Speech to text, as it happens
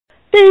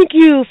Thank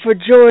you for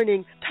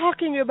joining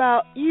Talking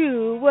About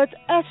You with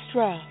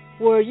ESTRA,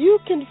 where you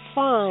can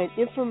find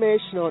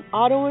information on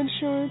auto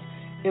insurance,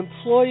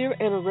 employer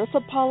and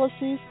ERISA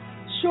policies,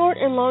 short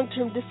and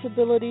long-term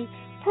disability,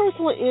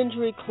 personal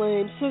injury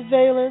claims,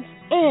 surveillance,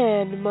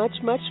 and much,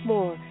 much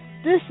more.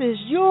 This is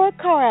your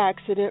car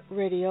accident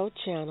radio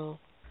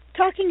channel.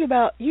 Talking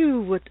About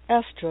You with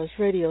ESTRA's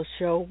radio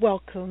show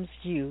welcomes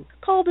you.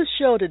 Call the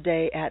show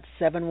today at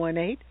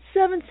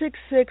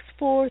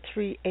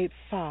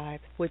 718-766-4385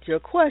 with your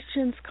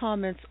questions,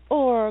 comments,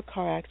 or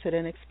car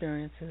accident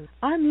experiences.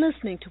 I'm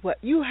listening to what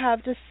you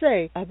have to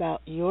say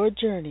about your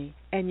journey.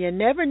 And you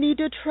never need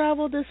to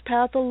travel this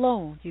path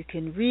alone. You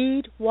can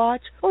read,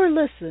 watch, or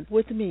listen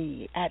with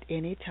me at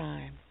any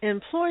time.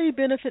 Employee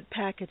benefit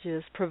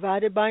packages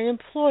provided by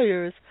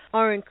employers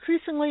are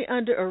increasingly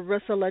under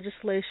ERISA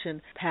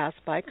legislation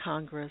passed by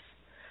Congress.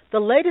 The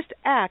latest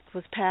act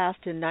was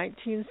passed in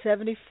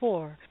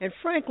 1974, and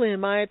frankly, in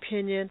my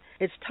opinion,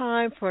 it's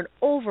time for an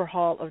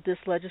overhaul of this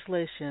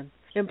legislation.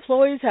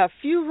 Employees have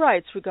few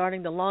rights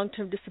regarding the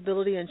long-term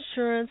disability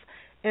insurance,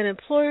 and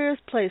employers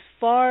place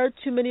far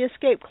too many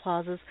escape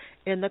clauses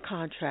in the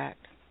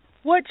contract.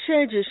 What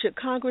changes should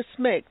Congress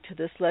make to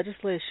this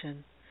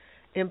legislation?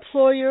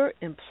 Employer,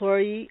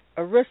 employee,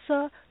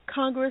 ERISA,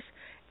 Congress,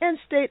 and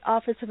State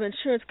Office of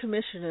Insurance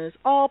Commissioners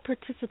all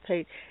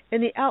participate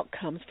in the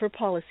outcomes for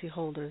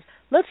policyholders.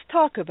 Let's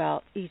talk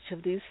about each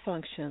of these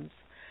functions.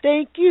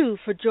 Thank you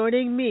for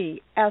joining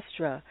me,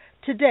 ESTRA,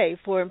 today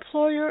for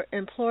Employer,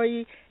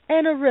 Employee,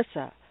 and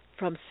ERISA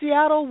from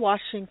Seattle,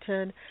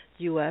 Washington,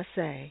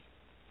 USA.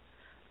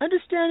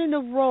 Understanding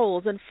the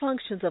roles and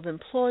functions of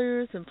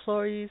employers,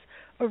 employees,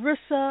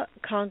 ERISA,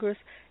 Congress,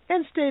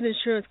 and state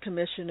insurance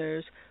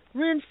commissioners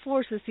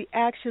reinforces the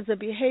actions and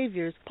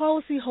behaviors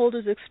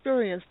policyholders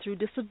experience through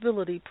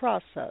disability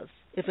process.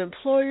 If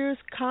employers'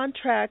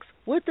 contracts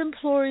with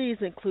employees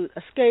include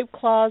escape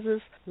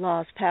clauses,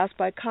 laws passed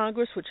by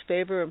Congress which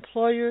favor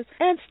employers,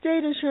 and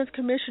state insurance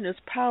commissioners'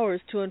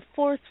 powers to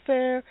enforce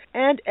fair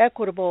and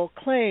equitable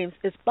claims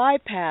is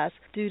bypassed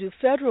due to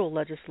federal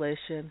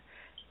legislation,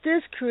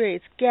 this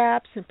creates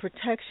gaps in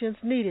protections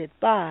needed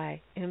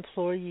by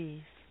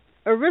employees.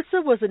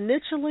 ERISA was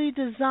initially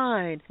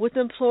designed with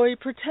employee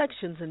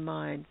protections in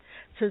mind.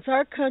 Since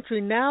our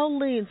country now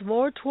leans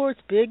more towards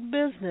big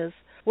business,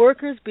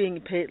 workers being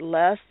paid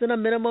less than a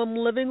minimum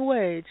living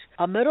wage,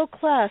 a middle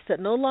class that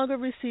no longer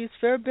receives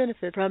fair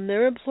benefits from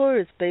their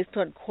employers based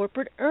on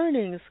corporate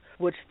earnings,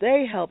 which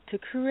they help to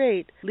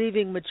create,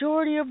 leaving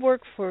majority of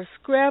workforce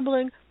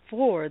scrambling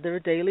for their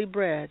daily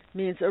bread,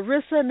 means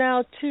ERISA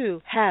now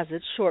too has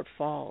its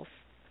shortfalls.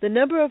 The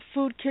number of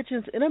food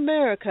kitchens in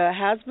America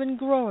has been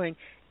growing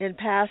in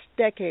past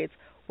decades,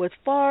 with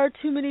far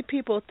too many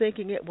people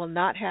thinking it will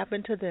not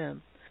happen to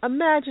them.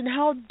 Imagine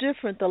how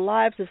different the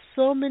lives of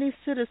so many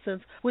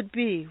citizens would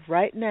be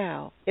right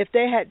now if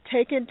they had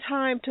taken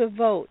time to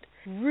vote,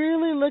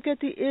 really look at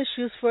the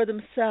issues for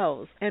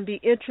themselves, and be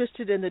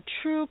interested in the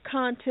true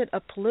content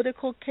of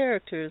political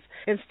characters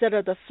instead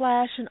of the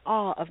flash and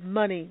awe of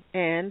money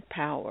and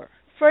power.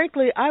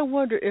 Frankly, I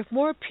wonder if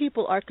more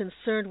people are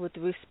concerned with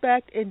the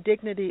respect and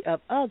dignity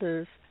of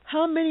others,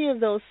 how many of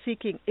those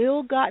seeking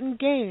ill-gotten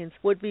gains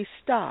would be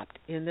stopped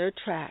in their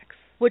tracks?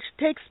 Which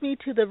takes me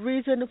to the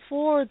reason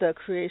for the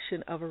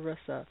creation of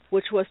ERISA,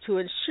 which was to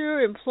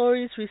ensure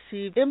employees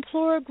receive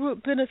employer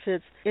group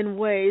benefits in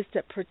ways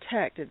that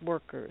protected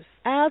workers.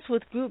 As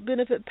with group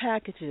benefit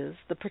packages,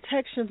 the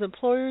protections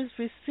employers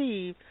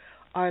receive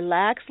are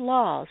lax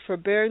laws for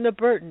bearing the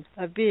burden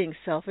of being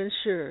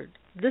self-insured.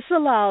 This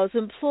allows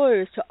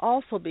employers to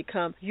also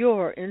become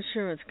your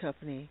insurance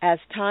company. As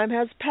time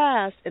has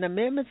passed and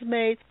amendments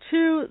made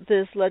to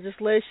this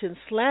legislation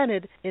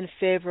slanted in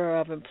favor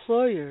of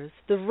employers,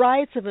 the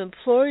rights of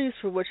employees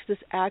for which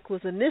this act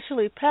was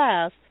initially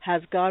passed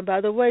has gone by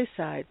the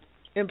wayside.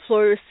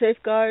 Employer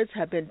safeguards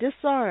have been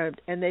disarmed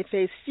and they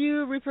face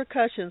few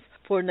repercussions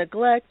for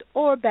neglect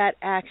or bad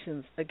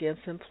actions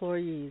against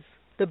employees.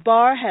 The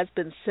bar has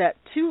been set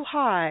too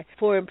high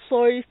for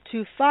employees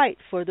to fight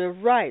for their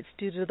rights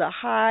due to the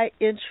high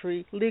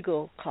entry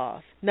legal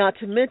costs, not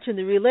to mention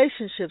the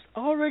relationships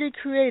already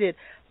created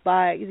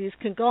by these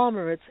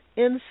conglomerates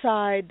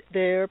inside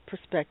their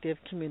prospective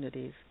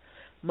communities.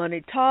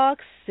 Money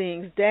talks,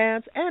 things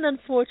dance, and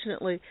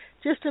unfortunately,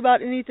 just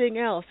about anything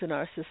else in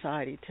our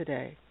society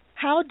today.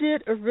 How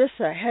did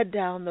ERISA head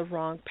down the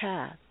wrong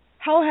path?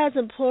 How has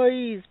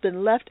employees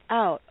been left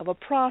out of a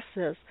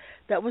process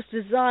that was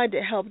designed to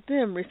help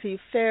them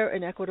receive fair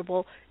and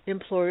equitable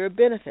employer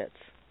benefits?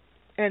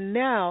 And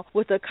now,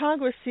 with the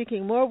Congress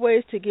seeking more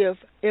ways to give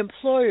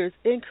employers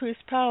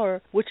increased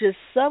power, which is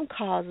some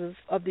causes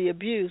of the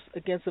abuse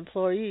against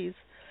employees,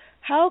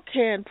 how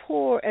can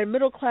poor and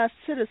middle-class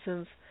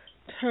citizens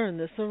turn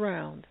this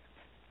around?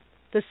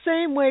 The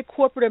same way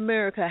corporate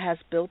America has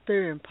built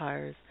their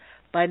empires,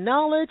 by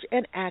knowledge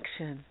and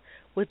action.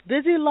 With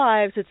busy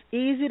lives, it's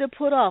easy to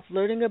put off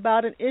learning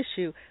about an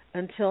issue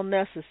until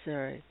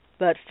necessary.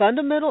 But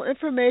fundamental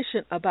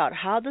information about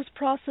how this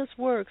process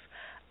works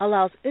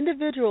allows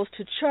individuals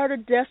to chart a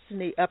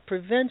destiny of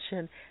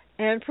prevention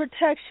and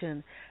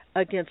protection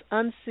against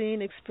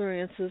unseen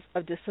experiences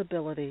of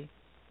disability.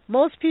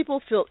 Most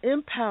people feel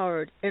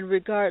empowered and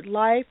regard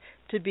life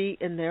to be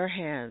in their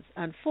hands.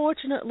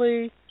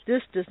 Unfortunately,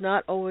 this does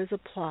not always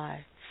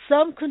apply.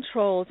 Some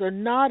controls are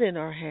not in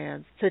our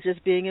hands, such as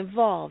being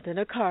involved in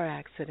a car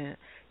accident.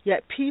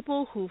 Yet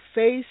people who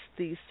face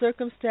these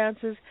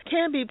circumstances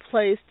can be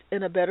placed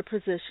in a better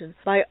position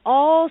by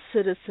all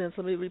citizens,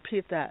 let me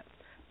repeat that,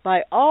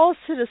 by all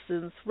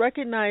citizens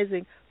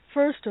recognizing,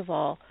 first of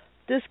all,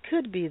 this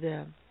could be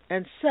them,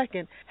 and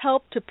second,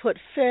 help to put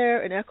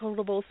fair and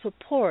equitable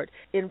support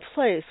in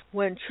place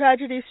when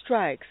tragedy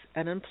strikes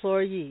an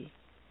employee.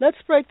 Let's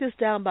break this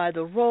down by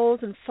the roles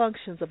and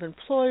functions of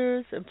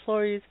employers,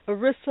 employees,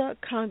 ERISA,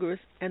 Congress,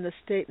 and the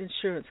State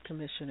Insurance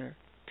Commissioner.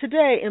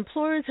 Today,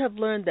 employers have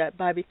learned that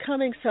by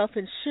becoming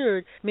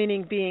self-insured,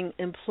 meaning being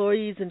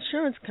employees'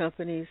 insurance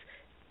companies,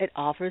 it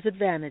offers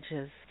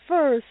advantages.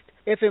 First,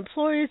 if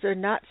employees are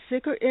not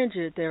sick or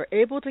injured, they are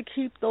able to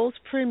keep those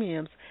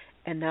premiums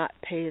and not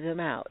pay them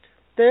out.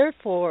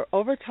 Therefore,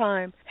 over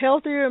time,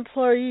 healthier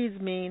employees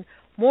mean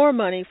more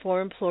money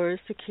for employers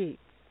to keep.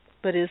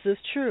 But is this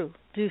true?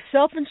 Do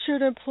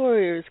self-insured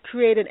employers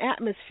create an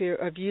atmosphere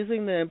of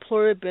using the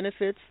employer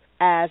benefits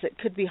as it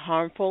could be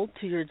harmful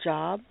to your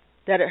job?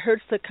 That it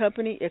hurts the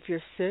company if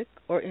you're sick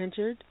or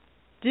injured?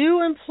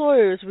 Do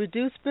employers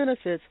reduce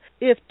benefits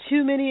if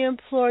too many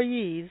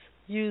employees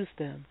use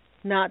them?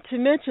 Not to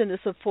mention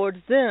this affords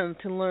them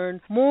to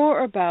learn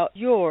more about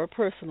your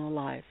personal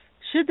life.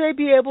 Should they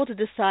be able to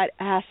decide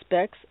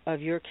aspects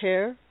of your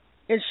care?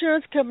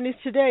 Insurance companies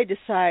today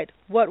decide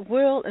what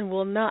will and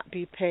will not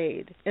be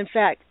paid. In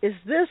fact, is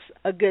this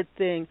a good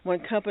thing when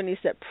companies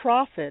that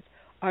profit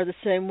are the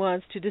same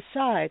ones to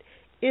decide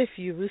if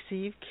you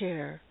receive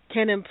care?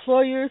 Can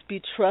employers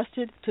be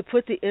trusted to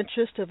put the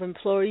interest of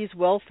employees'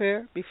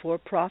 welfare before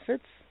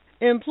profits?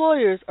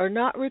 Employers are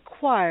not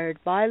required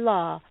by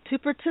law to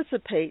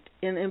participate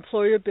in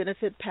employer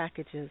benefit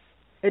packages.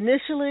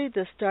 Initially,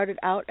 this started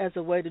out as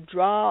a way to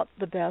draw out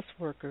the best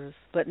workers,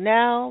 but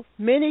now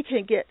many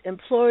can get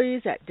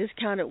employees at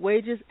discounted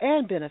wages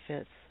and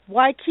benefits.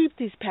 Why keep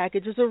these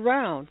packages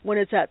around when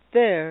it's at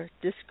their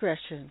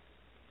discretion?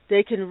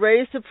 They can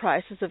raise the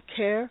prices of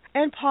care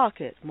and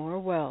pocket more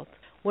wealth.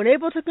 When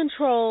able to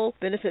control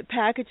benefit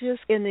packages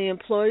in the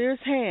employer's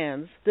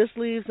hands, this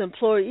leaves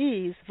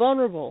employees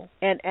vulnerable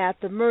and at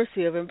the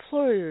mercy of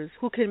employers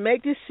who can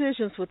make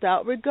decisions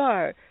without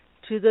regard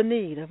to the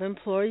need of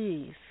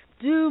employees.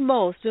 Do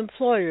most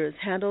employers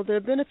handle their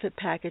benefit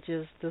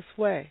packages this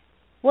way?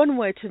 One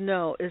way to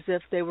know is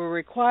if they were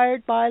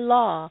required by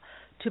law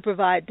to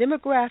provide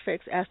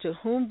demographics as to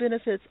whom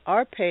benefits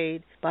are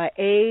paid by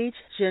age,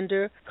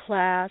 gender,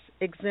 class,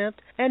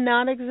 exempt and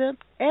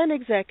non-exempt, and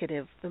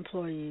executive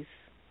employees.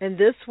 In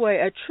this way,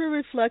 a true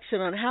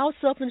reflection on how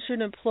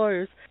self-insured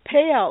employers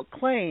pay out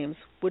claims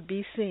would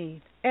be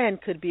seen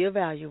and could be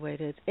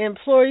evaluated.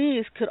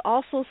 Employees could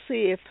also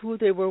see if who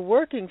they were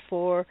working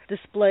for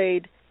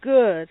displayed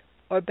good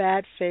or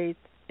bad faith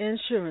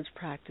insurance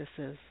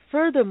practices.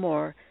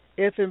 Furthermore,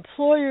 if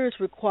employers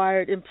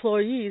required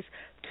employees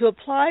to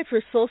apply for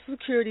Social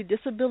Security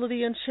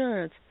disability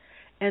insurance,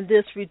 and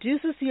this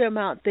reduces the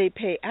amount they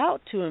pay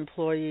out to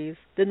employees,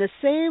 then the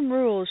same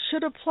rules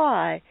should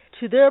apply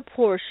to their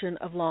portion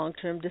of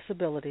long-term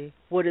disability.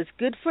 What is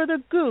good for the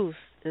goose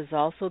is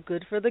also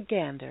good for the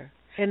gander.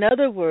 In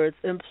other words,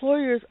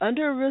 employers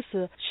under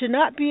ERISA should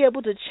not be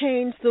able to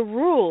change the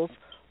rules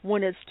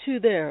when it's to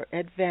their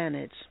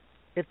advantage.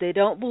 If they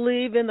don't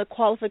believe in the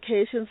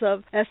qualifications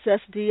of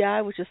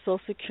SSDI, which is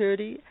Social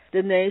Security,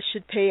 then they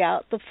should pay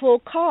out the full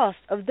cost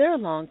of their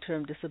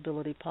long-term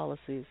disability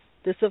policies.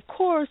 This, of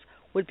course,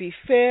 would be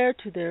fair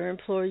to their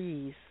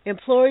employees.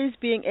 Employees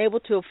being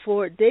able to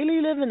afford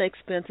daily living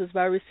expenses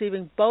by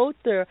receiving both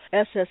their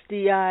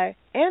SSDI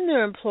and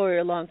their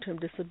employer long-term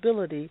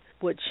disability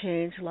would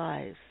change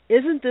lives.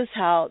 Isn't this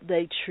how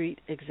they treat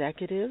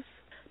executives?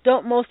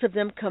 Don't most of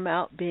them come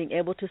out being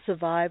able to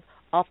survive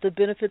off the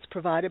benefits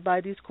provided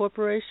by these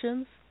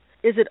corporations?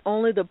 Is it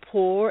only the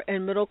poor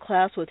and middle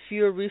class with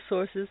fewer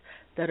resources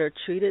that are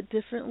treated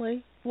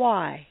differently?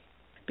 Why?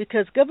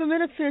 Because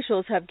government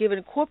officials have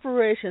given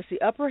corporations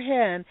the upper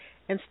hand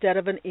instead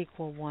of an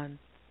equal one.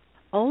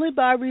 Only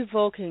by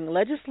revoking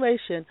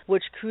legislation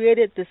which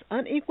created this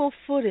unequal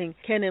footing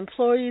can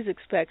employees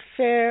expect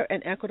fair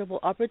and equitable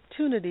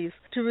opportunities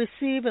to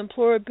receive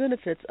employer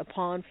benefits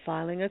upon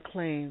filing a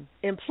claim.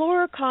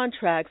 Employer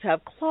contracts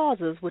have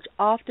clauses which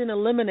often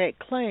eliminate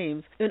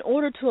claims in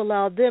order to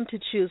allow them to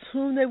choose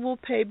whom they will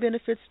pay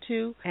benefits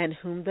to and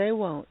whom they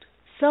won't.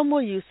 Some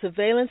will use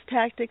surveillance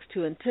tactics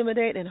to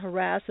intimidate and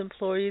harass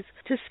employees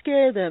to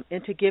scare them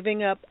into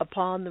giving up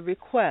upon the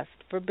request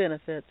for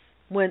benefits.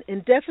 When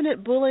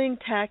indefinite bullying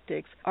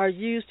tactics are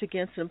used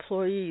against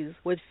employees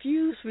with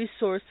few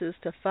resources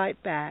to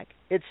fight back,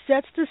 it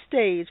sets the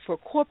stage for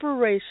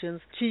corporations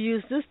to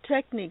use this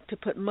technique to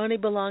put money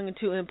belonging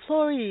to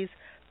employees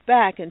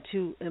back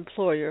into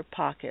employer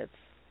pockets,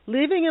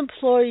 leaving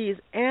employees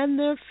and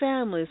their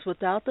families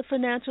without the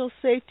financial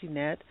safety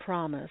net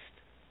promised.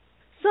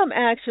 Some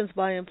actions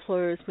by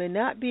employers may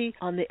not be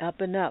on the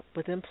up and up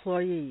with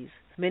employees.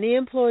 Many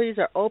employees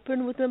are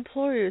open with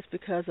employers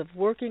because of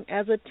working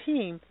as a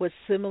team with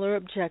similar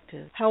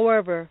objectives.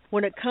 However,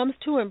 when it comes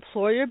to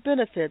employer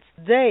benefits,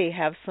 they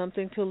have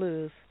something to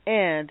lose,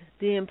 and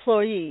the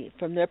employee,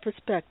 from their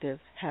perspective,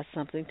 has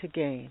something to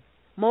gain.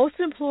 Most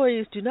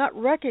employees do not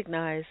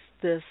recognize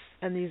this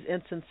in these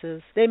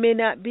instances. They may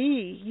not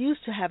be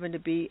used to having to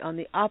be on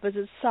the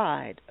opposite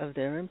side of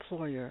their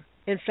employer.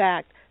 In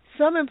fact,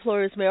 some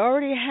employers may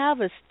already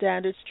have a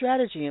standard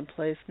strategy in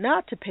place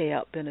not to pay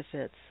out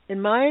benefits.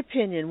 In my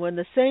opinion, when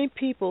the same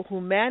people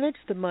who manage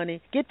the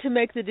money get to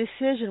make the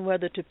decision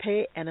whether to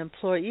pay an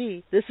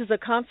employee, this is a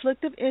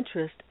conflict of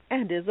interest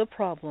and is a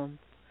problem.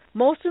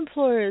 Most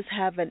employers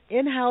have an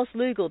in-house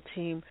legal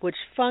team which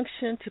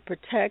function to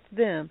protect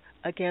them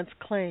against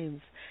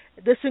claims.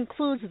 This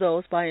includes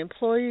those by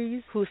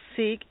employees who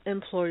seek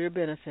employer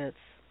benefits.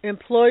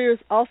 Employers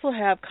also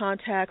have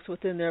contacts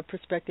within their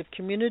prospective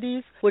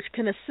communities which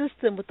can assist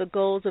them with the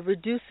goals of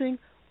reducing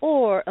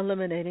or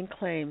eliminating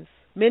claims.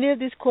 Many of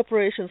these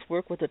corporations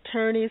work with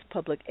attorneys,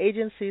 public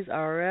agencies,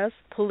 IRS,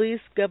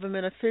 police,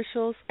 government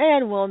officials,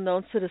 and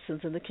well-known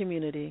citizens in the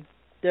community.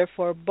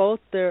 Therefore, both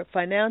their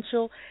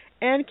financial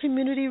and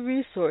community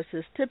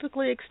resources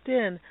typically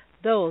extend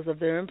those of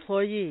their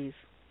employees.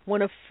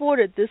 When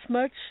afforded this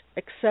much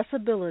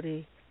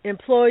accessibility,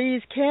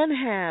 employees can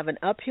have an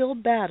uphill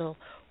battle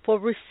for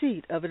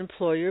receipt of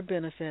employer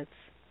benefits.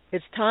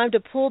 It's time to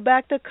pull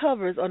back the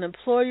covers on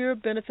employer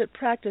benefit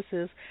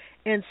practices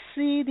and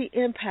see the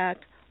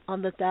impact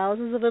on the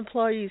thousands of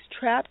employees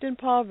trapped in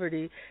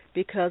poverty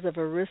because of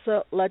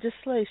ERISA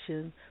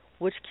legislation,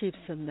 which keeps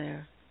them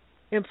there.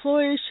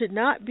 Employees should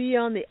not be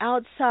on the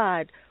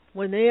outside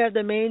when they are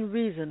the main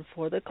reason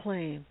for the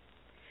claim.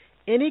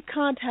 Any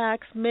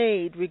contacts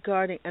made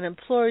regarding an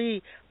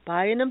employee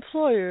by an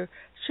employer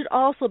should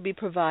also be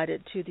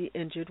provided to the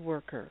injured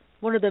worker.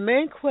 One of the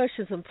main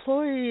questions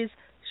employees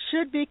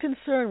should be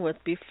concerned with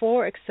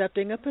before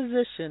accepting a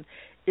position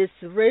is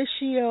the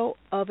ratio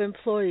of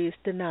employees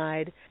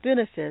denied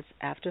benefits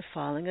after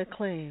filing a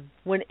claim.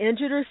 When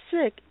injured or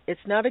sick, it's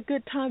not a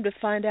good time to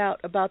find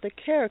out about the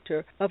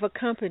character of a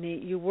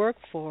company you work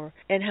for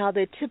and how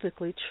they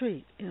typically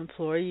treat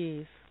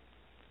employees.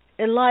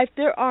 In life,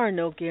 there are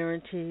no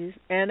guarantees,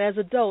 and as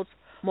adults,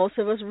 most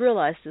of us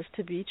realize this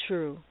to be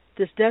true.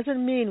 This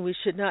doesn't mean we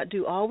should not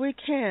do all we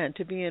can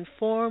to be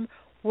informed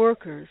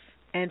workers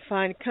and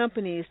find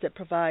companies that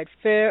provide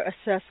fair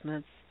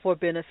assessments for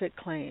benefit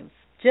claims.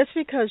 Just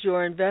because you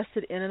are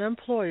invested in an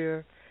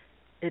employer,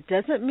 it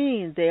doesn't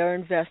mean they are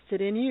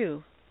invested in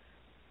you.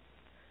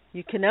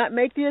 You cannot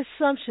make the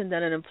assumption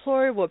that an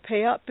employer will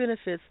pay out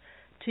benefits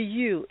to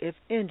you if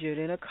injured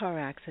in a car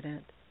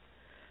accident.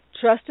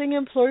 Trusting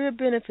employer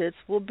benefits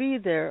will be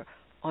there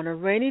on a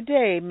rainy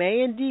day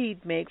may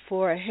indeed make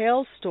for a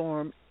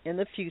hailstorm in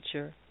the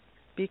future,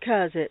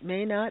 because it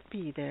may not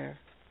be there.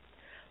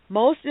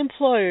 Most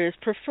employers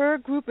prefer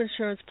group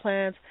insurance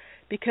plans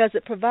because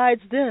it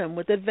provides them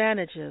with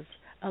advantages,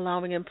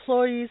 allowing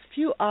employees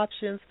few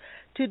options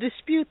to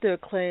dispute their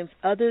claims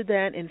other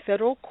than in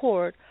federal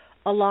court,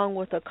 along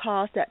with a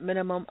cost at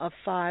minimum of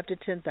 $5,000 to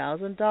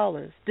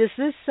 $10,000. Does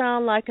this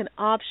sound like an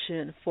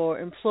option for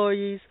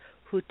employees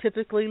who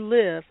typically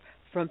live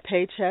from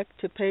paycheck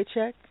to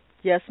paycheck?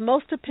 Yes,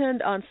 most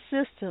depend on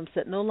systems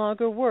that no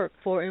longer work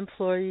for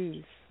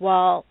employees.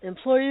 While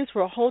employees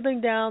were holding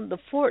down the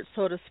fort,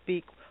 so to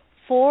speak,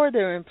 for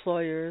their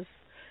employers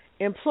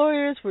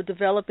were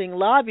developing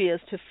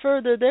lobbyists to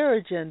further their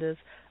agendas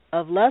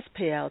of less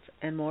payouts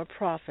and more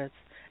profits.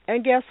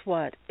 And guess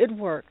what? It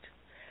worked.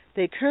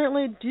 They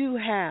currently do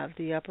have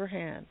the upper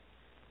hand.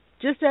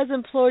 Just as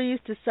employees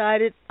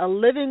decided a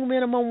living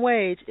minimum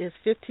wage is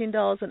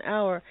 $15 an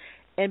hour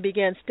and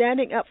began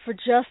standing up for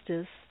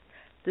justice,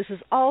 this is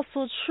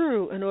also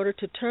true in order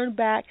to turn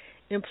back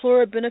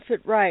employer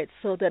benefit rights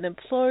so that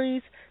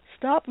employees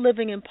stop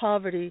living in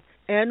poverty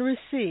and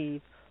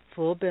receive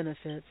full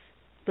benefits.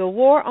 The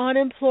war on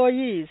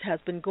employees has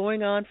been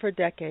going on for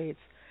decades.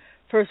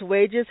 First,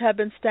 wages have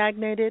been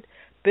stagnated,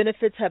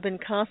 benefits have been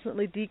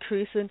constantly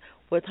decreasing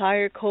with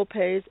higher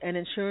co-pays and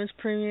insurance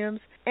premiums,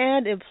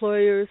 and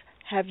employers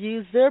have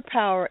used their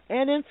power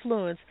and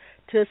influence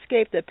to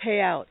escape the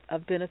payout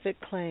of benefit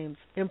claims.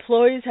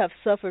 Employees have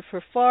suffered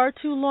for far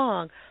too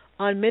long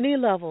on many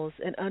levels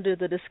and under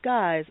the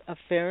disguise of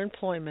fair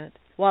employment,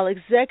 while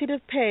executive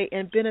pay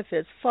and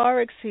benefits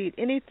far exceed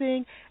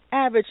anything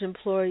average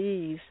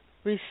employees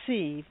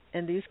receive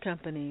in these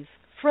companies.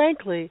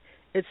 Frankly,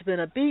 it's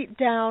been a beat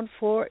down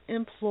for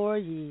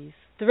employees,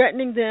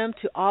 threatening them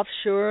to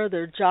offshore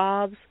their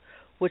jobs,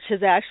 which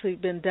has actually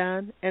been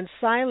done, and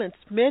silenced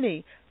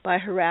many by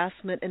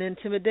harassment and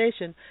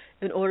intimidation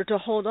in order to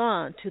hold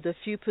on to the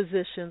few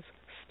positions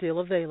still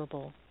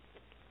available.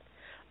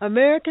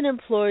 American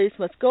employees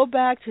must go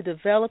back to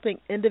developing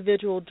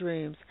individual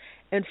dreams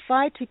and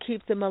fight to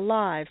keep them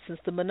alive, since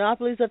the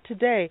monopolies of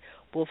today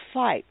will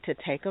fight to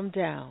take them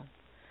down.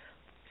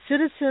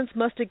 Citizens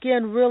must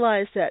again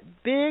realize that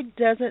big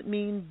doesn't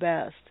mean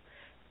best,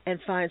 and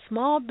find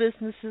small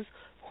businesses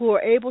who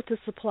are able to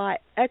supply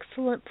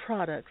excellent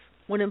products.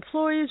 When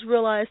employees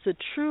realize the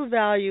true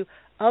value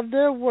of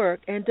their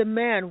work and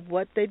demand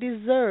what they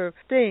deserve,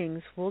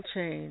 things will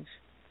change.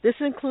 This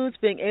includes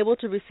being able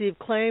to receive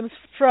claims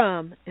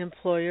from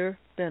employer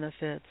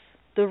benefits.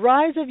 The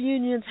rise of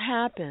unions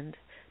happened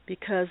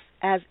because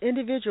as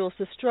individuals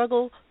the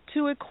struggle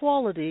to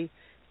equality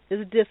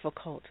is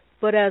difficult.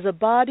 But as a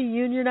body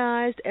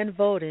unionized and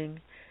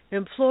voting,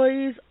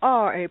 employees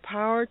are a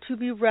power to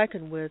be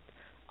reckoned with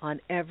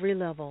on every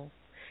level.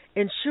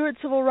 Insured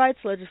civil rights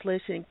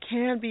legislation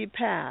can be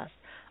passed,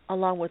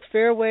 along with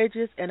fair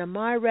wages and a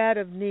myriad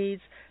of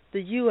needs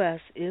the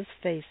U.S. is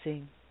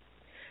facing.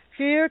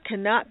 Fear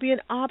cannot be an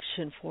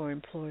option for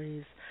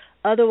employees.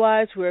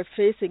 Otherwise, we are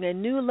facing a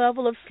new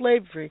level of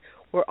slavery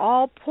where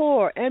all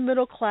poor and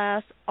middle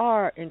class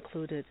are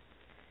included.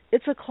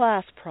 It's a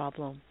class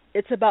problem.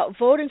 It's about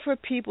voting for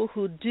people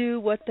who do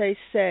what they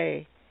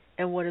say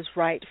and what is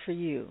right for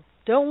you.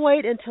 Don't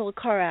wait until a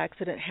car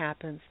accident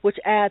happens, which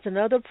adds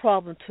another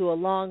problem to a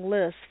long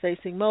list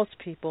facing most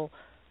people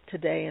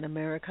today in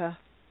America.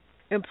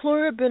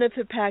 Employer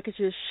benefit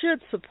packages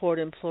should support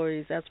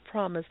employees as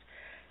promised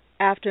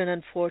after an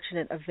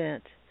unfortunate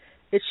event.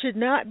 It should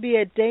not be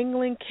a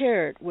dangling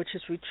carrot which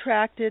is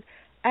retracted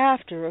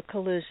after a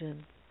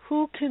collision.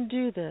 Who can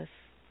do this?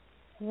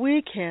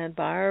 We can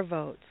by our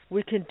votes.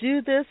 We can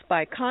do this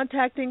by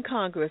contacting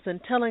Congress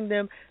and telling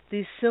them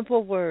these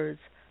simple words: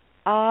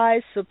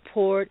 I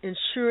support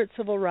insured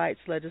civil rights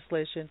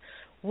legislation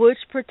which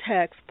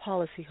protects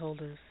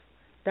policyholders.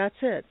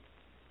 That's it.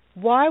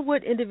 Why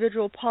would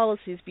individual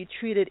policies be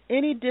treated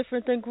any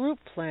different than group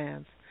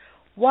plans?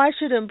 Why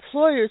should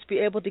employers be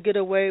able to get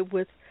away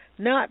with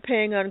not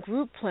paying on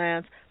group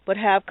plans but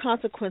have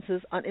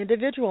consequences on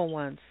individual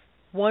ones?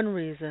 One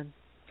reason.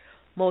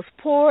 Most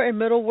poor and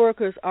middle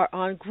workers are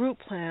on group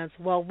plans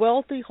while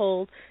wealthy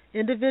hold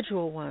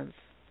individual ones.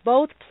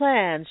 Both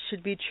plans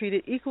should be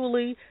treated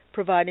equally,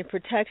 providing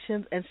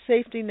protections and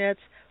safety nets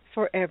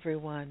for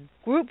everyone.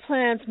 Group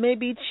plans may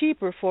be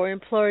cheaper for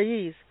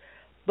employees,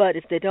 but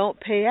if they don't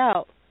pay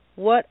out,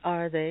 what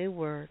are they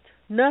worth?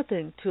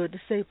 Nothing to a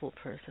disabled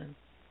person.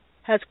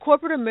 Has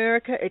corporate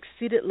America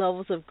exceeded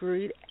levels of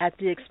greed at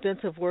the expense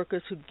of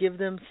workers who give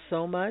them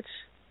so much?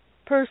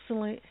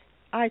 Personally,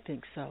 I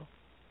think so.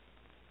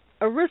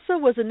 ERISA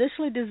was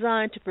initially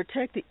designed to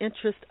protect the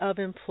interests of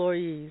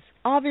employees.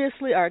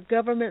 Obviously, our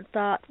government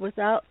thought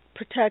without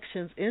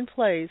protections in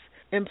place,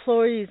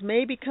 employees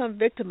may become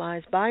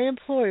victimized by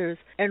employers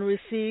and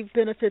receive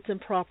benefits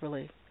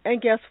improperly.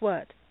 And guess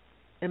what?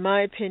 In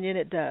my opinion,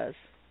 it does.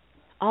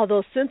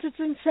 Although since its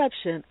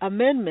inception,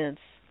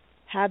 amendments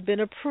have been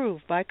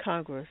approved by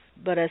Congress.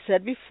 But as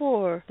said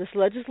before, this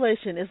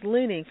legislation is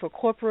leaning for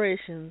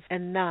corporations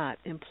and not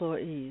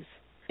employees.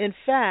 In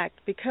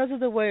fact, because of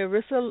the way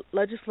ERISA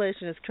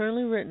legislation is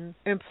currently written,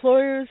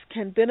 employers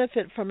can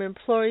benefit from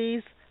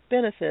employees'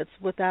 benefits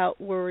without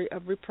worry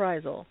of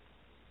reprisal.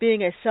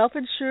 Being a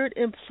self-insured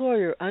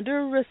employer under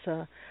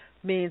ERISA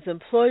means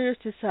employers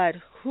decide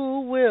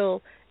who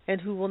will and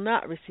who will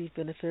not receive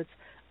benefits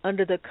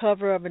under the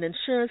cover of an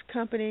insurance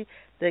company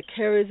that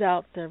carries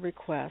out their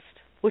request,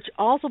 which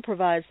also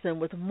provides them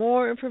with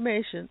more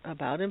information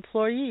about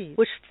employees,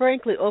 which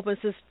frankly opens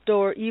this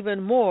door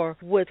even more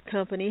with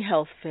company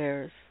health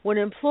fairs. When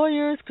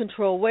employers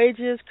control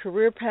wages,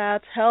 career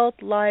paths, health,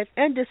 life,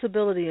 and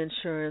disability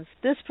insurance,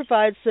 this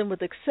provides them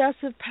with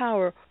excessive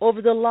power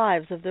over the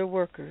lives of their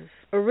workers.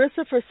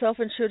 ERISA for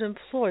self-insured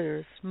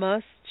employers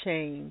must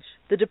change.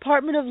 The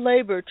Department of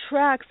Labor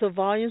tracks the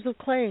volumes of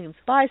claims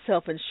by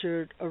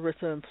self-insured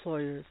ERISA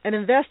employers. An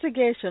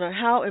investigation on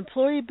how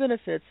employee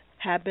benefits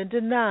have been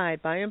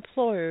denied by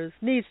employers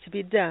needs to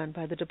be done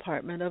by the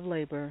Department of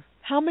Labor.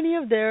 How many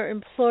of their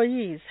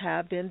employees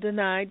have been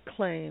denied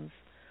claims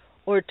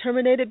or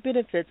terminated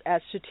benefits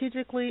at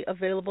strategically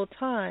available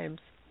times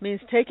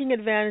means taking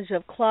advantage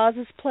of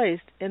clauses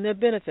placed in their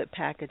benefit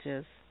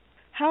packages.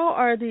 How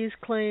are these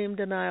claim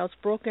denials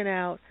broken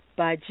out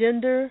by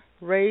gender,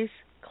 race,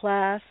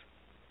 class,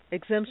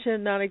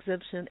 exemption,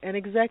 non-exemption, and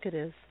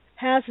executives?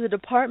 Has the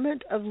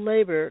Department of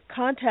Labor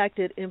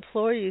contacted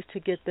employees to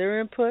get their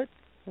input?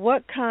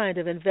 What kind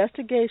of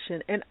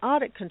investigation and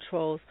audit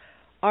controls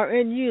are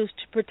in use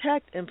to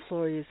protect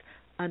employees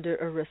under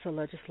ERISA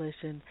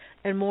legislation?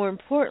 And more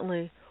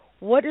importantly,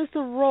 what is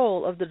the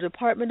role of the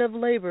Department of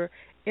Labor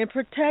in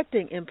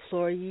protecting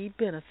employee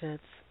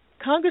benefits?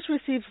 Congress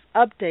receives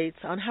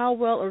updates on how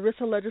well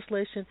ERISA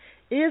legislation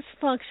is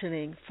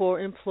functioning for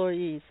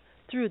employees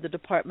through the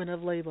Department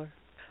of Labor.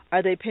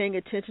 Are they paying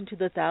attention to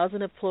the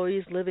 1,000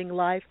 employees living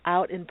life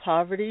out in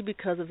poverty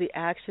because of the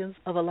actions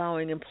of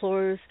allowing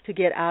employers to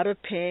get out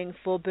of paying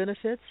full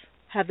benefits?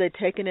 Have they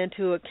taken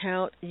into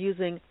account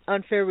using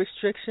unfair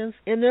restrictions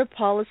in their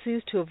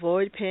policies to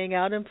avoid paying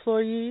out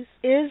employees?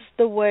 Is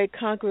the way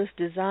Congress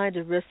designed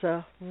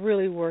ERISA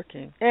really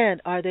working?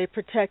 And are they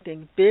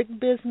protecting big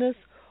business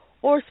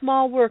or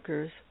small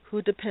workers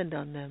who depend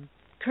on them?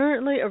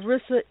 Currently,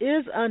 ERISA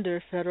is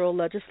under federal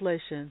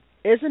legislation.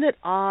 Isn't it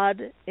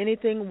odd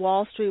anything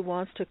Wall Street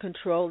wants to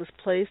control is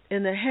placed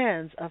in the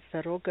hands of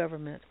federal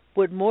government?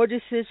 Would more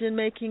decision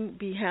making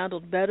be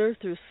handled better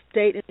through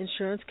state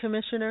insurance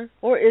commissioner?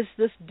 Or is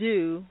this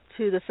due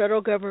to the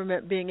federal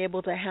government being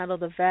able to handle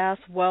the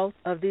vast wealth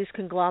of these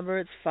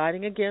conglomerates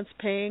fighting against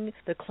paying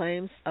the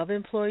claims of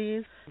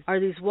employees? Are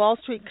these Wall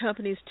Street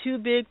companies too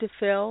big to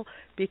fail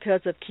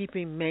because of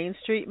keeping Main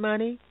Street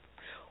money?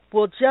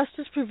 Will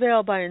justice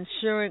prevail by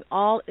ensuring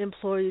all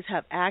employees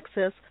have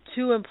access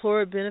to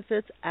employer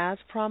benefits as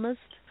promised?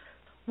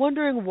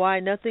 Wondering why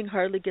nothing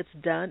hardly gets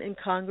done in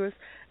Congress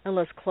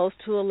unless close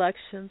to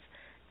elections,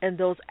 and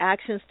those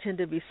actions tend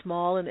to be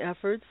small in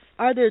efforts?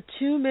 Are there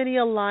too many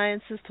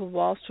alliances to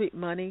Wall Street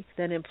money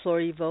than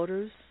employee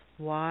voters?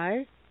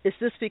 Why? Is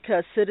this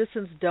because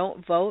citizens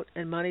don't vote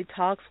and money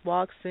talks,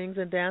 walks, sings,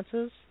 and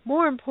dances?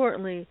 More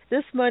importantly,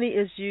 this money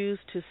is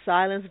used to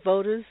silence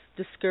voters,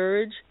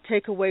 discourage,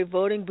 take away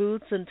voting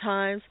booths and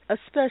times,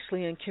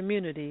 especially in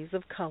communities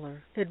of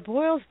color. It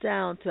boils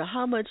down to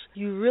how much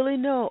you really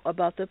know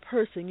about the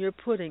person you're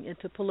putting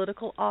into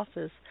political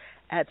office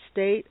at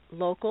state,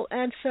 local,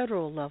 and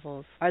federal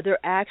levels. Are their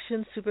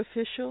actions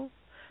superficial?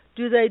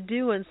 Do they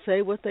do and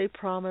say what they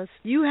promise?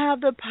 You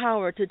have the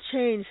power to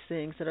change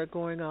things that are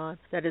going on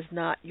that is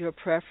not your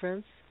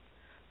preference.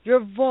 Your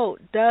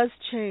vote does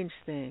change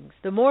things.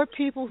 The more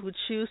people who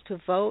choose to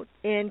vote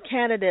in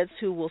candidates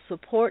who will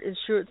support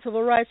insured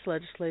civil rights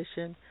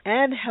legislation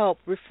and help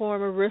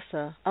reform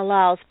ERISA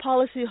allows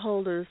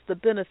policyholders the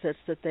benefits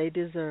that they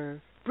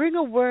deserve. Bring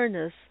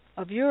awareness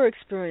of your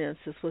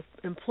experiences with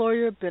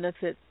employer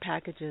benefit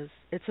packages.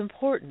 It's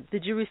important.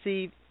 Did you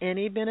receive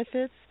any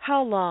benefits?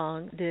 How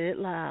long did it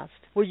last?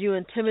 Were you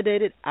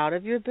intimidated out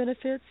of your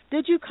benefits?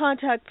 Did you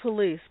contact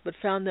police but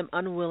found them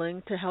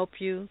unwilling to help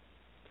you?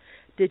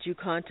 Did you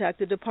contact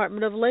the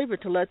Department of Labor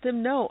to let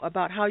them know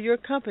about how your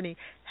company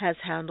has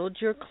handled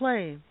your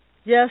claim?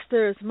 Yes,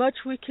 there is much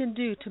we can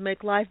do to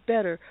make life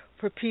better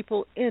for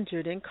people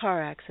injured in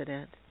car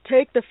accidents.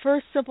 Take the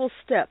first simple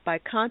step by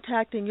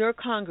contacting your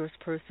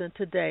congressperson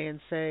today and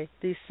say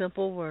these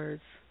simple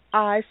words: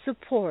 I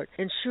support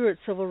insured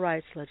civil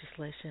rights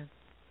legislation.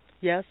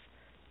 Yes,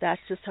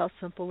 that's just how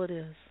simple it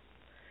is.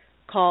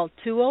 Call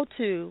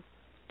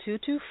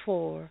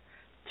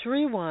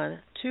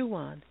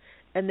 202-224-3121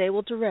 and they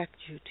will direct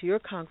you to your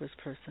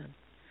congressperson.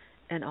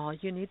 And all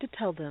you need to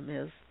tell them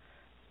is,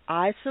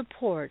 I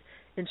support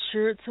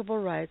insured civil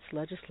rights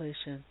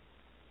legislation.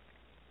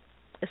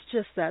 It's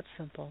just that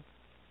simple.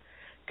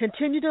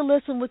 Continue to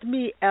listen with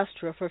me,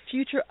 ESTRA, for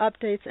future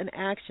updates and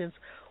actions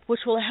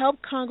which will help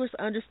Congress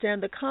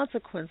understand the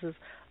consequences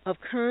of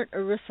current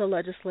ERISA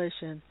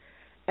legislation.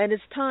 And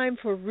it's time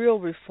for real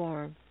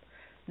reform,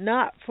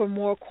 not for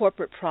more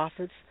corporate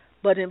profits,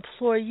 but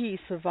employee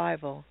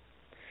survival.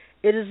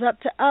 It is up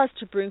to us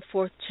to bring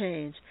forth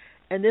change,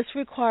 and this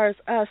requires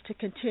us to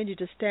continue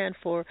to stand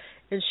for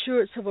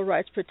insured civil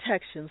rights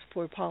protections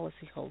for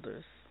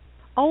policyholders.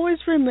 Always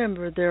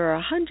remember there are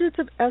hundreds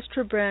of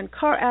ESTRA brand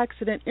car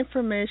accident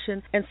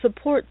information and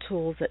support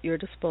tools at your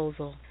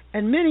disposal,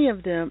 and many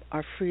of them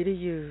are free to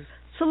use.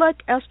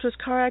 Select ESTRA's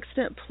car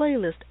accident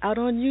playlist out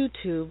on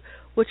YouTube,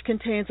 which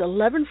contains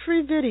 11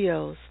 free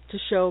videos to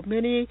show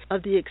many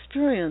of the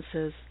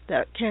experiences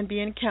that can be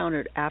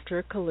encountered after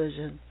a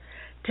collision.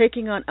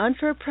 Taking on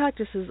unfair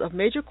practices of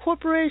major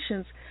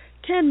corporations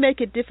can make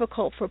it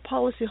difficult for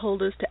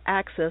policyholders to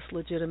access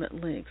legitimate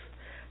links.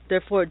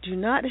 Therefore, do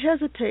not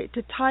hesitate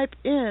to type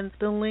in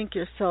the link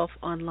yourself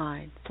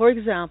online. For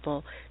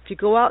example, if you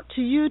go out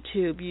to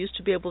YouTube, you used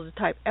to be able to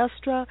type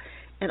ESTRA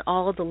and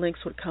all of the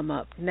links would come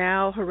up.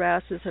 Now,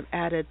 harassers have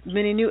added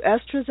many new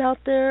ESTRAs out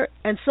there,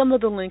 and some of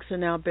the links are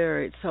now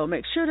buried. So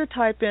make sure to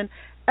type in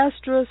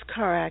ESTRA's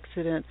car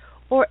accident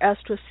or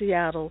ESTRA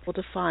Seattle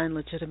to find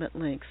legitimate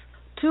links.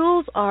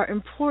 Tools are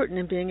important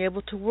in being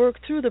able to work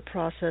through the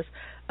process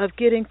of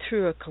getting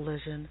through a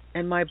collision,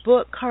 and my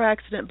book, Car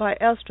Accident by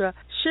ESTRA,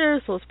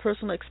 shares those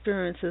personal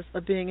experiences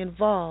of being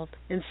involved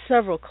in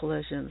several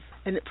collisions,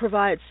 and it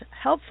provides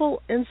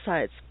helpful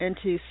insights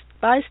into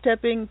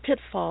sidestepping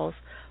pitfalls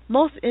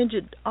most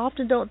injured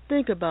often don't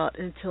think about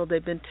until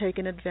they've been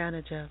taken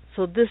advantage of.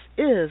 So this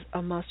is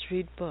a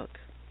must-read book.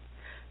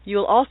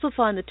 You'll also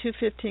find the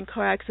 215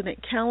 Car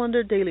Accident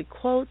Calendar Daily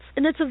Quotes,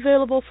 and it's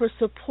available for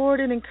support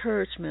and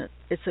encouragement.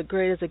 It's a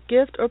great as a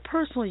gift or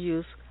personal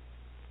use.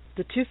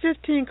 The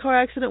 215 Car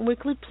Accident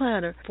Weekly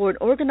Planner for an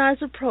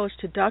organized approach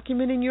to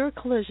documenting your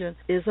collision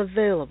is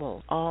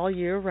available all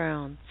year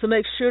round. So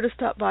make sure to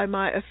stop by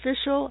my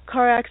official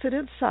car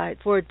accident site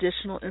for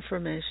additional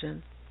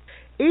information.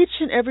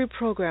 Each and every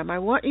program, I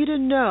want you to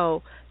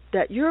know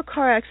that your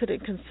car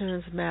accident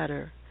concerns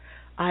matter.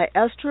 I,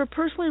 ESTRA,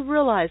 personally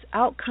realize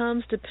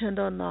outcomes depend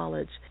on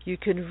knowledge. You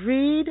can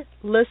read,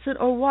 listen,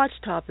 or watch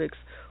topics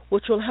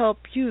which will help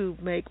you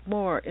make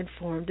more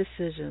informed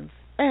decisions.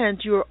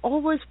 And you are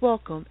always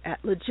welcome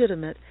at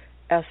legitimate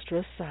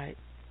ESTRA site.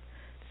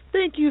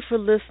 Thank you for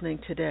listening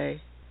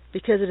today,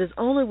 because it is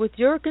only with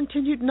your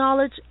continued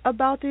knowledge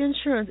about the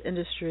insurance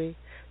industry,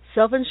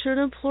 self-insured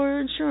employer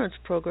insurance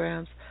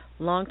programs,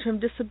 long-term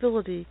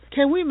disability,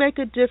 can we make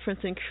a difference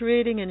in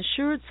creating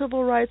ensured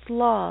civil rights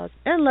laws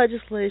and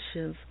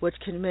legislations which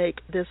can make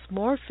this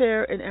more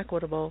fair and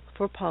equitable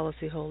for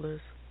policyholders.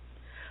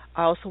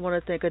 I also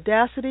want to thank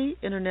Audacity,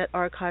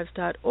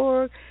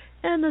 InternetArchives.org,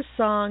 and the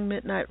song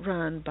Midnight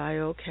Run by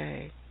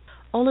OK.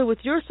 Only with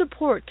your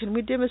support can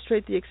we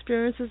demonstrate the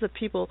experiences of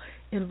people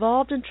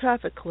involved in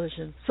traffic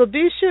collisions. So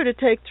be sure to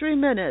take 3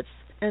 minutes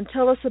and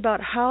tell us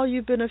about how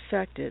you've been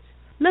affected.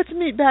 Let's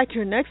meet back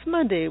here next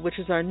Monday, which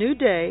is our new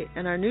day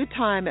and our new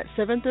time at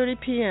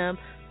 7:30 p.m.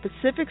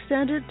 Pacific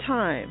Standard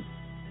Time.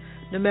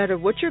 No matter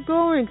what you're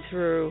going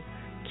through,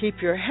 keep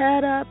your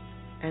head up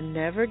and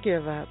never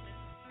give up.